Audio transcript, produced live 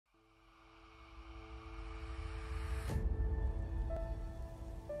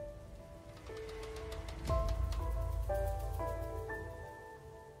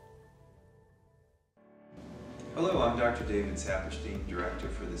Hello, I'm Dr. David Saperstein, Director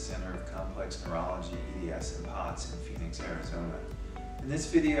for the Center of Complex Neurology, EDS, and POTS in Phoenix, Arizona. In this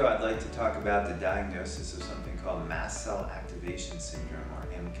video, I'd like to talk about the diagnosis of something called mast cell activation syndrome, or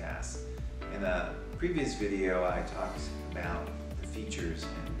MCAS. In a previous video, I talked about the features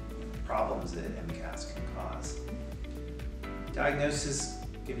and problems that MCAS can cause. Diagnosis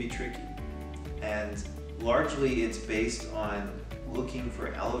can be tricky, and largely it's based on looking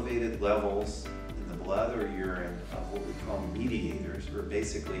for elevated levels in the blood or urine of what we call mediators, or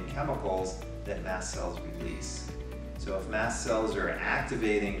basically chemicals that mast cells release. So if mast cells are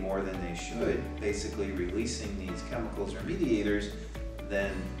activating more than they should, basically releasing these chemicals or mediators,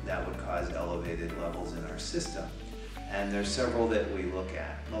 then that would cause elevated levels in our system. And there's several that we look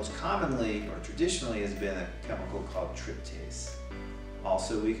at. Most commonly, or traditionally, has been a chemical called tryptase.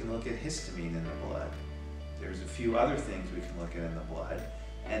 Also, we can look at histamine in the blood. There's a few other things we can look at in the blood.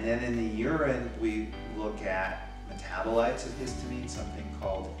 And then in the urine, we look at metabolites of histamine, something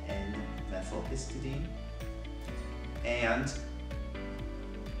called N-methylhistidine. And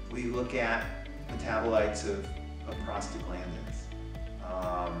we look at metabolites of prostaglandins.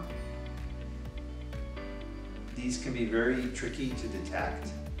 These can be very tricky to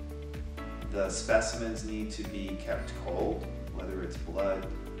detect. The specimens need to be kept cold, whether it's blood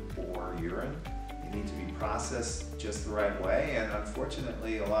or urine. They need to be processed just the right way, and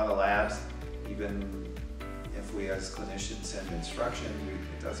unfortunately a lot of labs, even if we as clinicians send instructions,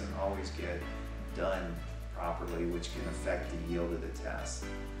 it doesn't always get done properly, which can affect the yield of the test.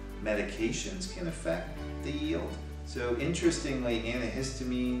 Medications can affect the yield. So interestingly,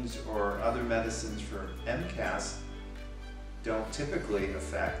 antihistamines or other medicines for MCAS don't typically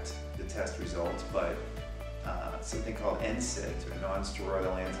affect the test results, but something called NSAIDs, or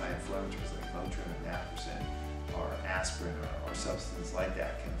non-steroidal anti-inflammatories like Motrin and Afrin, or aspirin, or substances like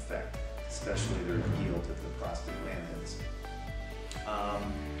that can affect especially their yield of the prostaglandins.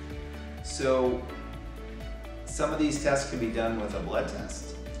 So some of these tests can be done with a blood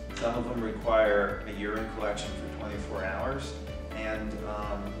test. Some of them require a urine collection for 24 hours, and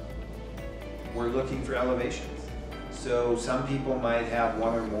we're looking for elevations. So some people might have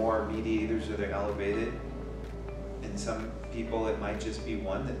one or more mediators that are elevated, and some people it might just be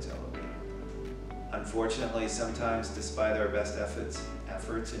one that's elevated. Unfortunately, sometimes despite our best efforts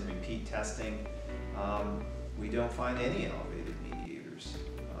in repeat testing, we don't find any elevated mediators.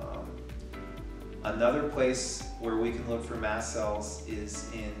 Another place where we can look for mast cells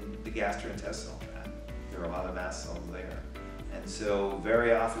is in the gastrointestinal tract. There are a lot of mast cells there. And so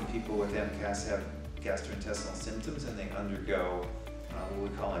very often people with MCAS have gastrointestinal symptoms, and they undergo what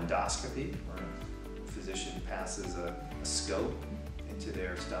we call endoscopy, where a physician passes a scope into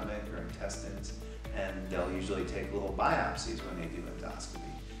their stomach or intestines, and they'll usually take little biopsies when they do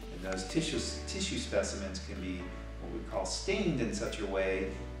endoscopy. And those tissue specimens can be what we call stained in such a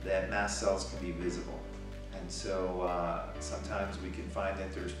way that mast cells can be visible. And so sometimes we can find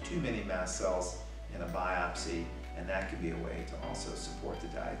that there's too many mast cells in a biopsy, and that could be a way to also support the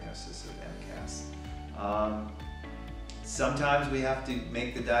diagnosis of MCAS. Sometimes we have to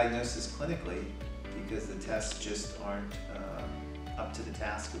make the diagnosis clinically because the tests just aren't up to the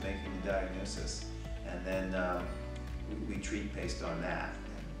task of making the diagnosis, and then we treat based on that.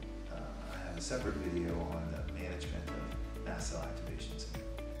 And I have a separate video on the management of mast cell activation syndrome.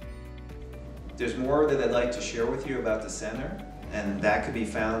 There's more that I'd like to share with you about the center, and that could be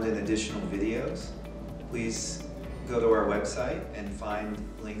found in additional videos. Please go to our website and find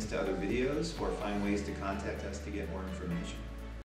links to other videos, or find ways to contact us to get more information.